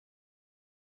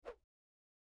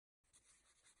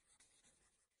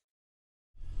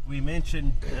we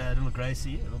mentioned little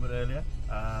Gracie a little bit earlier.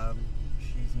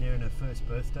 She's nearing her first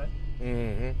birthday.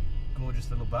 Mm-hmm. Gorgeous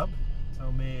little bub.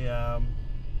 Tell me,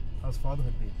 how's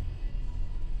fatherhood been?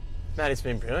 Mate, it's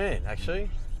been brilliant, actually.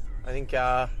 I think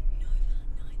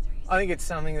it's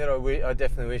something that I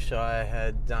definitely wish I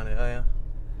had done earlier.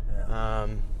 Yeah.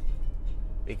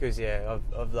 Because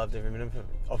I've loved every minute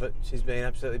of it. She's been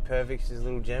absolutely perfect. She's a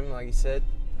little gem, like you said.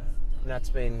 Nat's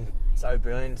been so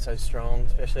brilliant, so strong,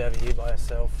 especially over here by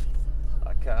herself.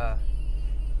 Like,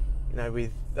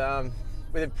 with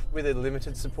a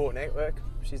limited support network,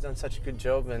 she's done such a good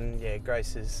job. And yeah,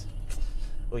 Grace is,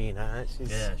 well, she's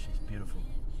beautiful.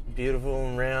 Beautiful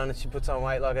and round, and she puts on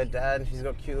weight like her dad, and she's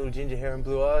got cute little ginger hair and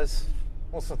blue eyes.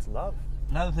 All sorts of love.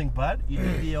 Another thing, Bud, you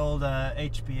did the old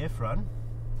HBF run.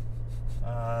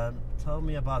 Tell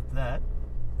me about that.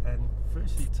 And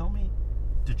firstly, tell me,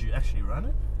 did you actually run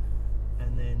it?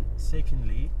 And then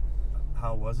secondly,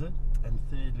 how was it? And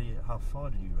thirdly, how far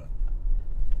did you run?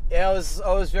 Yeah, I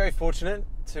was very fortunate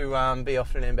to be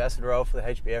offered an ambassador role for the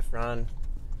HBF run.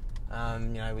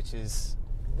 Which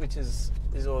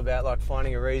is all about like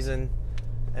finding a reason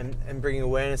and bringing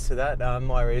awareness to that.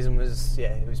 My reason was,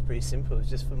 it was pretty simple. It was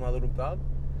just for my little bub.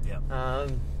 Yeah.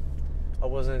 I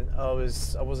wasn't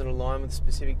aligned with a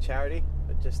specific charity,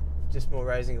 but just more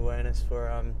raising awareness for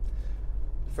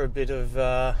a bit of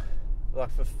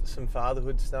for some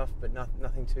fatherhood stuff, but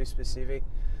nothing too specific.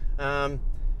 Look,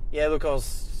 I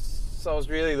was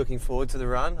really looking forward to the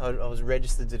run. I was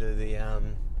registered to do the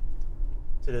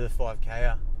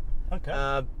 5K.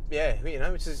 Okay.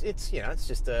 It's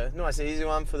just a nice easy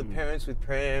one for the parents with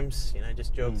prams.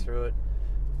 Just jog through it.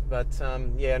 But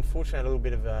unfortunately, I had a little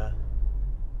bit of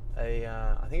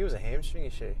I think it was a hamstring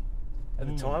issue at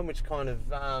the time, which kind of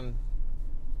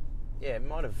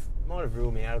might have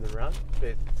ruled me out of the run.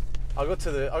 But I got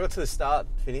to the start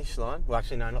finish line. Well,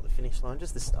 actually, no, not the finish line,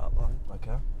 just the start line.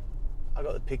 Okay. I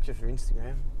got the picture for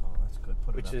Instagram. Oh, that's good.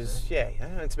 Which is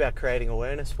it's about creating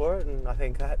awareness for it, and I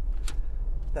think that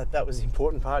was the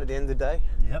important part at the end of the day.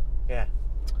 Yep. Yeah.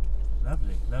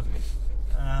 Lovely.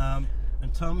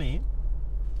 And tell me,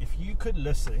 if you could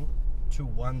listen to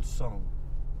one song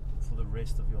for the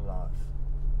rest of your life,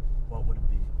 what would it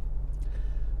be?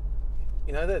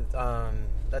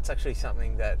 That's actually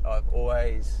something that I've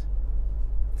always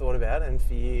thought about, and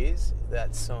for years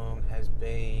that song has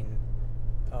been,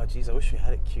 oh geez, I wish we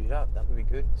had it queued up. That would be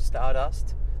good.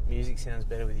 Stardust. Music sounds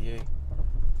better with you.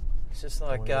 It's just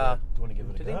like, do you want to give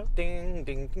it a go? Ding,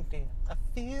 ding, ding, ding. I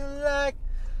feel like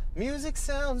music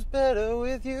sounds better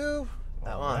with you.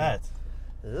 That one.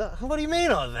 What do you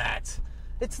mean on that?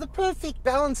 It's the perfect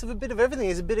balance of a bit of everything.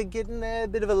 There's a bit of getting there, a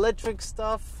bit of electric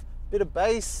stuff, a bit of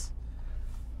bass.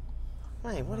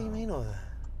 Mate, what do you mean on that?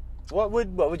 What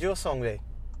would your song be?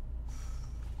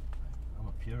 I'm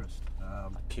a purist. A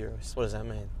purist? What does that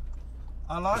mean?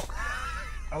 I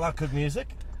like good music.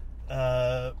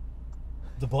 The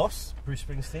Boss, Bruce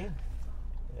Springsteen.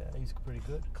 Yeah, he's pretty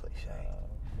good. Cliche.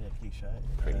 Cliche.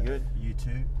 Pretty good.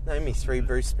 U2. Name me 3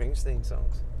 Bruce Springsteen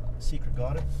songs. Secret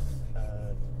Garden,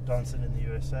 Dancing in the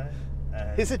USA.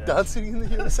 And, is it Dancing in the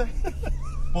USA?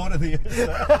 Born in the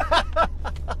USA.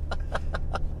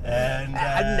 And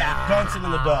Dancing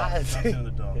in the Dark. Dancing in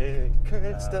the Dark.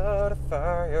 Can't start a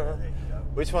fire. Yeah, there you go.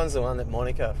 Which one's the one that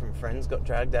Monica from Friends got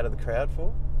dragged out of the crowd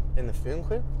for in the film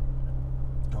clip?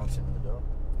 Dancing in the Dark.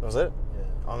 Was it? Yeah.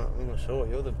 I'm not sure.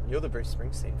 You're the Bruce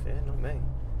Springsteen fan, not me.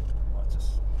 Well,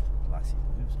 just likes his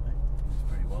moves, mate. Moves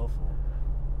pretty well for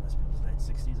must be his late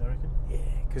 60s, I reckon. Yeah,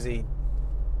 because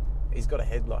he's got a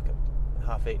head like a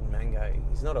half-eaten mango.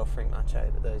 He's not offering much,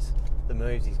 but the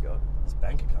moves he's got. His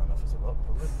bank account offers a lot,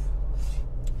 probably.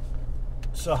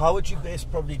 So how would you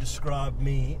best probably describe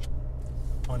me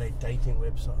on a dating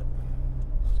website?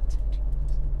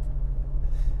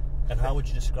 And how would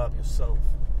you describe yourself?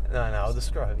 No, I'll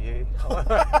describe you.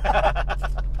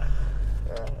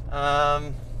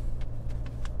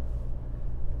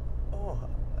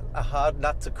 A hard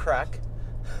nut to crack.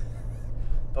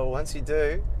 But once you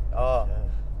do,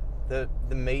 the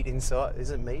meat inside,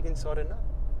 is it meat inside a nut?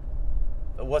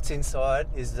 But what's inside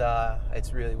is,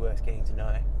 it's really worth getting to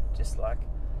know. Just like,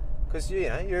 because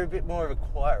you're a bit more of a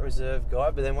quiet, reserved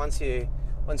guy, but then once you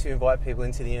invite people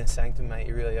into the inner sanctum, mate,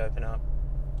 you really open up.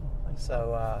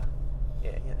 So,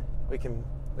 we can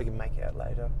make out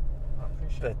later. I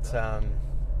appreciate that.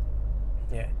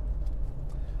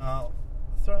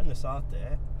 Throwing this out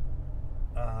there,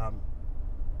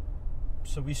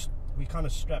 so we kind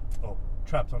of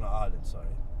trapped on an island,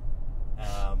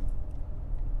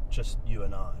 just you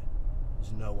and I.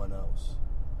 There's no one else.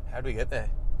 How'd we get there?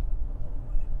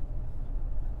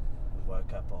 We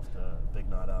woke up after a big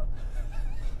night out.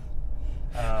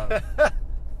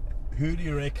 Who do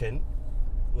you reckon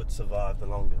would survive the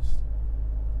longest?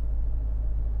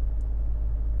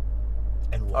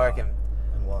 And why? I reckon.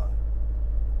 And why?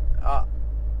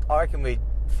 I reckon we'd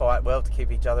fight well to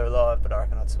keep each other alive, but I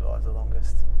reckon I'd survive the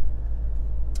longest.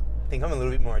 I think I'm a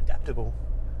little bit more adaptable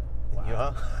than you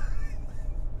are.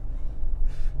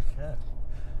 Okay.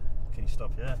 Can you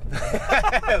stop here?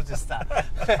 I'll just start.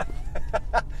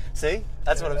 See?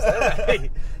 That's what I'm saying.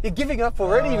 You're giving up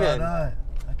already, man. No.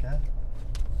 Okay.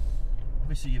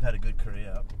 Obviously, you've had a good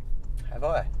career. Have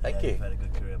I? Thank you. You've had a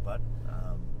good career, bud.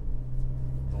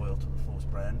 Loyal to the Force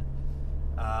brand.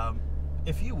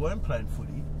 If you weren't playing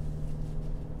footy,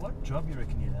 what job you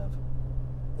reckon you'd have?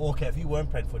 Okay, if you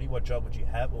weren't playing footy, what job would you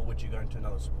have, or would you go into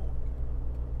another sport?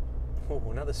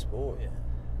 Oh, another sport. Yeah.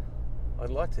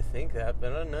 I'd like to think that,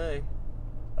 but I don't know.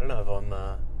 I don't know if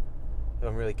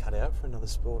I'm really cut out for another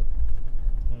sport.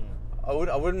 I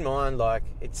wouldn't mind, like,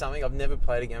 it's something I've never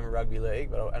played a game of rugby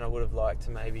league, and I would have liked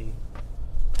to maybe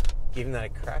give that a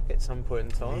crack at some point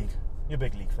in time. League. You're a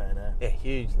big league fan, eh? Yeah,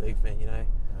 huge league fan, you know.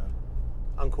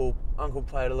 Uncle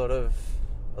played a lot of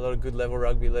good level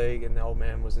rugby league, and the old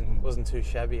man wasn't too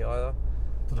shabby either.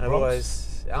 For the and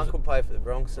Bronx? Uncle played for the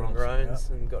Bronx and Maroons,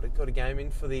 yeah. and got a game in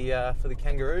for the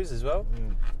Kangaroos as well.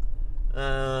 Good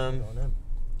on him.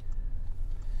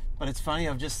 But it's funny,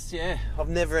 I've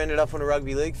never ended up on a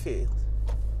rugby league field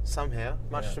somehow,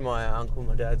 much to my uncle and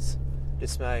my dad's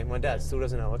dismay. My dad still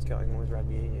doesn't know what's going on with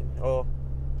rugby union.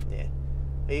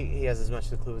 He has as much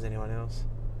of a clue as anyone else.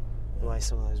 The way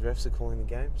some of those refs are calling the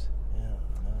games. Yeah,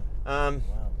 I know.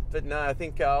 Wow. But no, I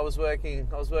think I was working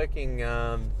for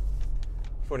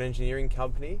an engineering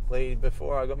company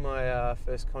before I got my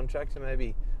first contract, and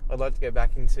maybe I'd like to go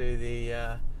back into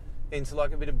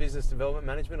like a bit of business development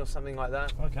management or something like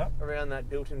that. Okay. Around that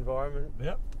built environment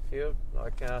Yep. field,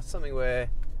 like something where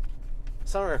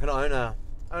I can own a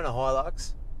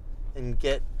Hilux and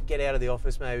get out of the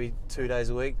office maybe 2 days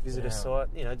a week, visit a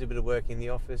site, do a bit of work in the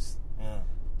office,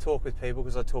 talk with people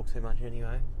because I talk too much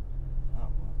anyway. Oh,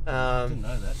 well. I didn't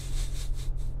know that.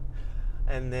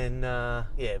 And then,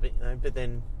 but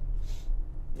then,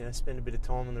 spend a bit of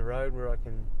time on the road where I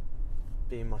can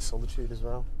be in my solitude as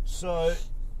well. So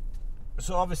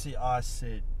obviously I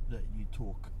said that you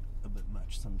talk a bit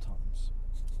much sometimes.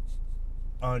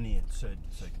 Only in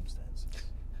certain circumstances.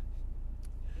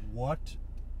 What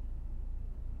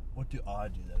do I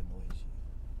do that annoys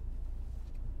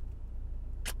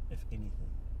you? If anything.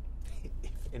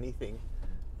 If anything,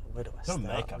 where do I start?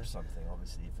 Don't make up something,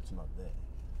 obviously, if it's not there.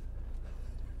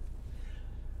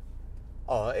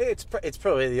 Oh, it's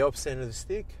probably the opposite end of the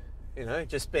stick.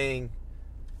 Just being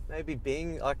like,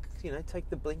 take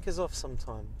the blinkers off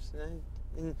sometimes.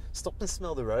 And stop and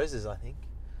smell the roses, I think.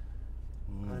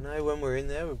 I know when we're in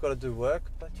there, we've got to do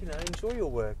work, but, enjoy your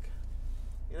work.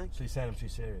 So you're saying I'm too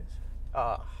serious?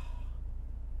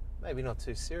 Maybe not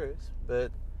too serious,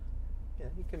 but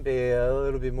you can be a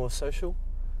little bit more social.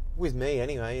 With me,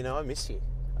 anyway. I miss you.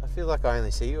 I feel like I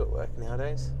only see you at work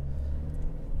nowadays.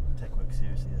 I take work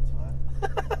seriously, that's why.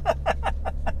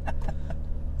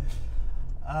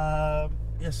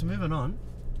 So moving on.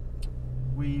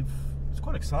 It's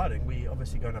quite exciting. We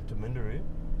obviously going up to Minderoo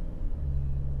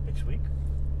next week.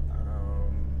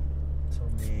 Tell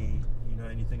me,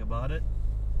 anything about it?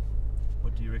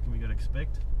 What do you reckon we're going to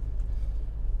expect?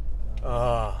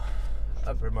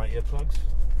 Bring my earplugs.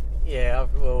 Yeah.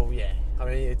 I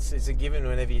mean, it's a given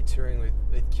whenever you're touring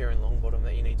with Kieran Longbottom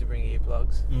that you need to bring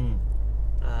earplugs.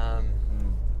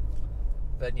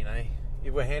 But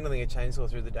if we're handling a chainsaw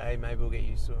through the day, maybe we'll get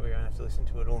used to it. We won't have to listen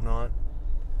to it all night.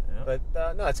 Yeah.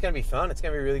 But no, it's going to be fun. It's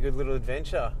going to be a really good little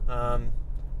adventure.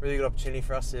 Really good opportunity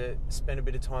for us to spend a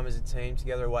bit of time as a team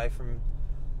together away from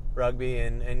rugby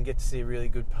and get to see a really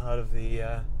good part of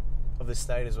the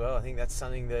state as well. I think that's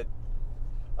something that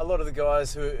a lot of the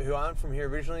guys who aren't from here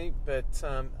originally,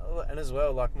 and as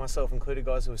well, like myself included,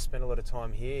 guys who have spent a lot of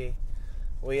time here,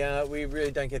 we really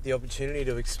don't get the opportunity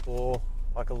to explore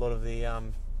like a lot of the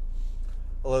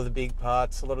big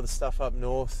parts, a lot of the stuff up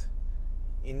north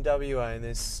in WA, and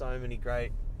there's so many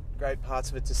great parts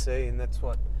of it to see. And that's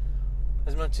what,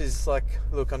 as much as like,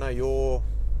 look, I know you're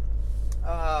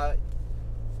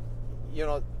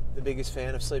not the biggest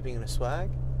fan of sleeping in a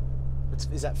swag.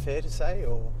 Is that fair to say,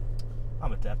 or?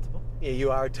 I'm adaptable. Yeah,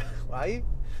 you are. Are you?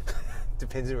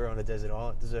 Depends if we're on a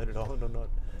deserted island or not.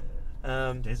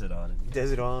 Desert island. Yeah.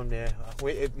 Desert island, yeah.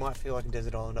 It might feel like a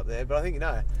desert island up there, but I think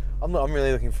I'm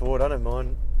really looking forward. I don't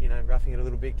mind, roughing it a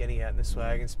little bit, getting out in the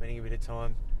swag and spending a bit of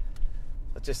time,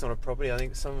 but just on a property. I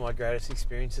think some of my greatest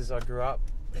experiences, I grew up,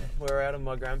 were out on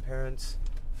my grandparents'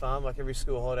 farm. Like every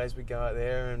school holidays, we'd go out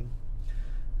there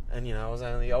And you know, it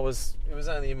was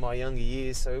only in my younger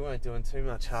years, so we weren't doing too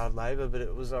much hard labour. But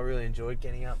I really enjoyed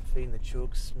getting up, feeding the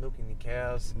chooks, milking the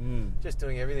cows, just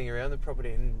doing everything around the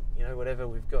property. And you know, whatever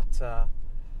we've got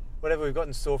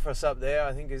in store for us up there,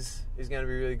 I think is going to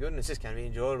be really good, and it's just going to be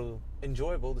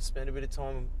enjoyable to spend a bit of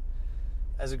time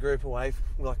as a group away,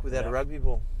 like without a rugby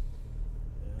ball.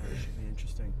 Yeah, it should be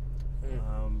interesting.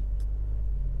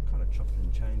 Kind of chopping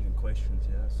and changing questions,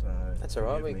 yeah. So that's all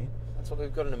right. That's what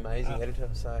we've got, an amazing editor.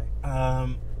 So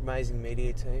amazing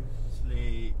media team.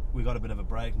 Actually, we got a bit of a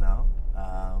break now,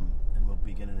 and we'll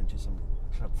be getting into some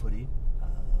club footy.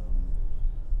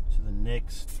 So the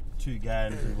next 2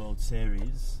 games in the World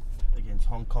Series against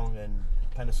Hong Kong and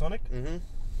Panasonic. Mm-hmm.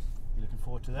 You looking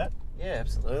forward to that? Yeah,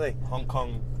 absolutely. Hong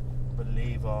Kong, I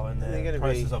believe, are in the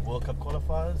process of World Cup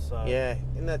qualifiers. So. Yeah,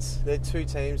 and they're 2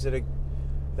 teams that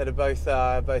are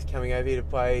both coming over here to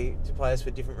play us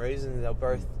for different reasons. They'll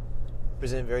both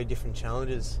present very different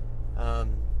challenges.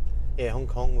 Hong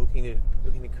Kong looking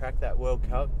to crack that World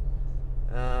Cup,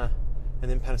 and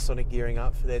then Panasonic gearing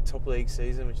up for their top league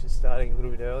season, which is starting a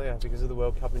little bit earlier because of the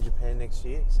World Cup in Japan next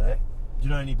year. So, do you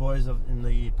know any boys in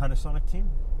the Panasonic team?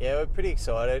 Yeah, we're pretty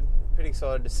excited. Pretty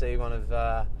excited to see one of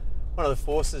the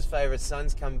Force's favourite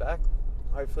sons come back.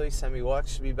 Hopefully, Sammy Wykes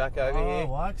should be back over here. Oh,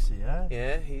 Wykes, yeah.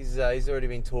 Yeah, he's already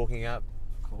been talking up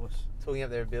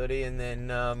their ability, and then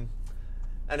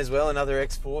and as well another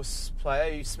ex-Force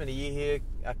player who spent a year here,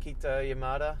 Akita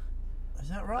Yamada. Is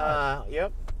that right?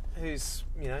 Yep. Who's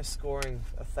scoring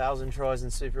 1,000 tries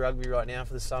in Super Rugby right now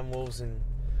for the Sunwolves and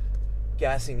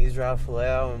gassing Israel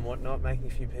Folau and whatnot, making a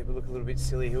few people look a little bit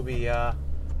silly.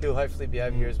 He'll hopefully be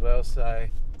over here as well. So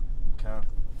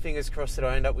fingers crossed that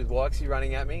I end up with Wykesy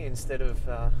running at me instead of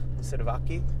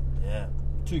Aki. Yeah,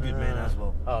 2 good men as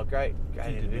well. Oh, great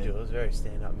individuals, very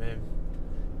stand-up man.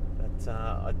 But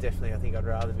I think I'd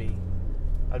rather be.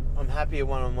 I'm happier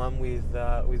one-on-one with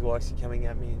Wykesy coming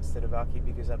at me instead of Aki,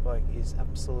 because that bloke is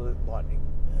absolute lightning.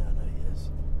 Yeah, I know he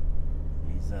is.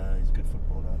 He's a good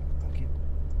footballer, Aki.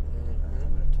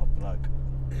 And a top bloke.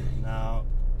 Now,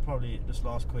 probably this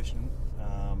last question.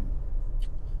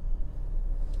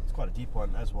 It's quite a deep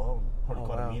one as well. Probably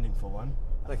quite a meaningful one.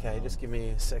 Okay, just give me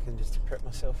a second just to prep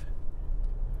myself.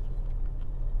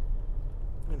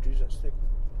 Oh, geez, that's thick.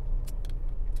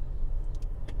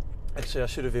 Actually,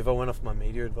 if I went off my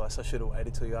media advice, I should have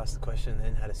waited till you asked the question and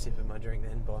then had a sip of my drink,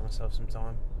 then buy myself some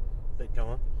time. But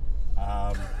go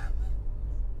on.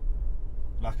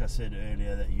 Like I said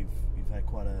earlier, that you've had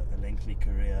quite a lengthy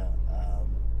career.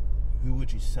 Who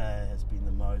would you say has been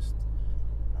the most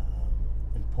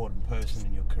important person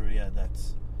in your career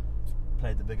that's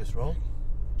played the biggest role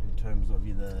in terms of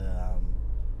either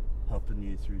helping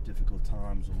you through difficult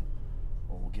times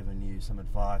or giving you some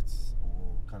advice,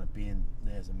 or kind of being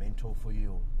there as a mentor for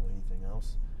you, or anything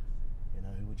else?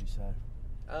 Who would you say?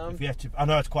 If you have to, I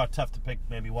know it's quite tough to pick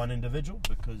maybe one individual,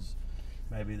 because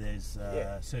maybe there's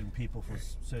certain people for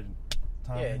certain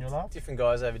times in your life. Different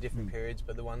guys over different periods,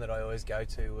 but the one that I always go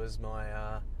to was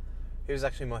he was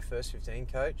actually my first 15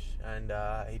 coach, and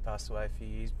he passed away a few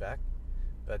years back.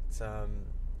 But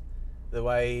the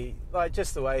way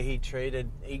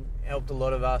he helped a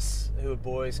lot of us who were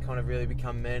boys kind of really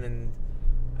become men,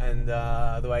 and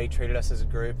the way he treated us as a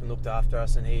group and looked after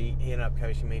us, and he ended up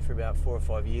coaching me for about 4 or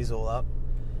 5 years all up.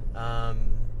 A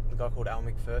guy called Al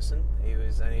McPherson. He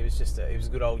was a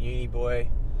good old uni boy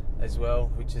as well,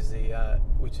 which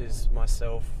is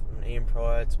myself and Ian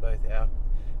Pryor. It's both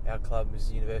our club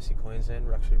is University of Queensland,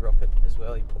 Ruxley Rocket as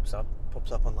well. He pops up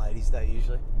on Ladies' Day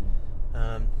usually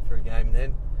for a game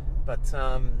then. But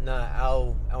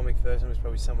Al McPherson was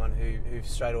probably someone who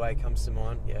straight away comes to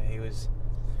mind. Yeah, he was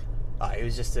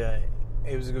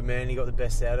a good man. He got the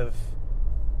best out of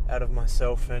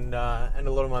myself and a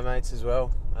lot of my mates as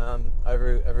well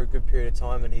over a good period of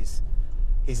time, and his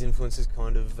influence has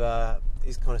kind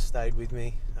of stayed with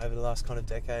me over the last kind of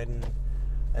decade,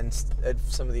 and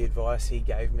some of the advice he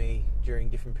gave me during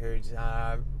different periods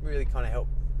really kind of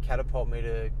helped catapult me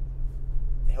to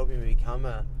helping me become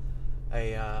a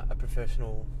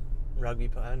professional rugby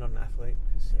player, not an athlete,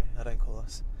 because I don't call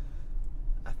us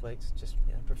athletes, just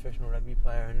professional rugby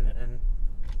player,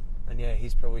 and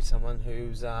he's probably someone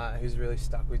who's really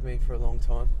stuck with me for a long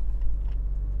time.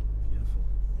 Beautiful.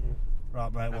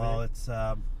 Right, mate. Well, it's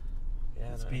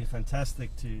been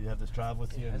fantastic to have this drive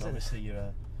with you, and obviously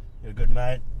you're a good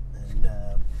mate, and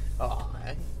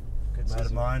good mate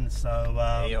of mine.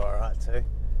 So you're all right too.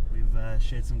 We've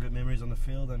shared some good memories on the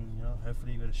field, and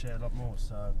hopefully you're going to share a lot more.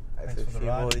 So thanks for the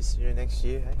ride. More this year, next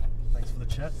year. Hey? Thanks for the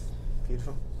chat.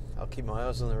 Beautiful. I'll keep my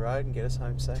eyes on the road and get us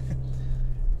home safe.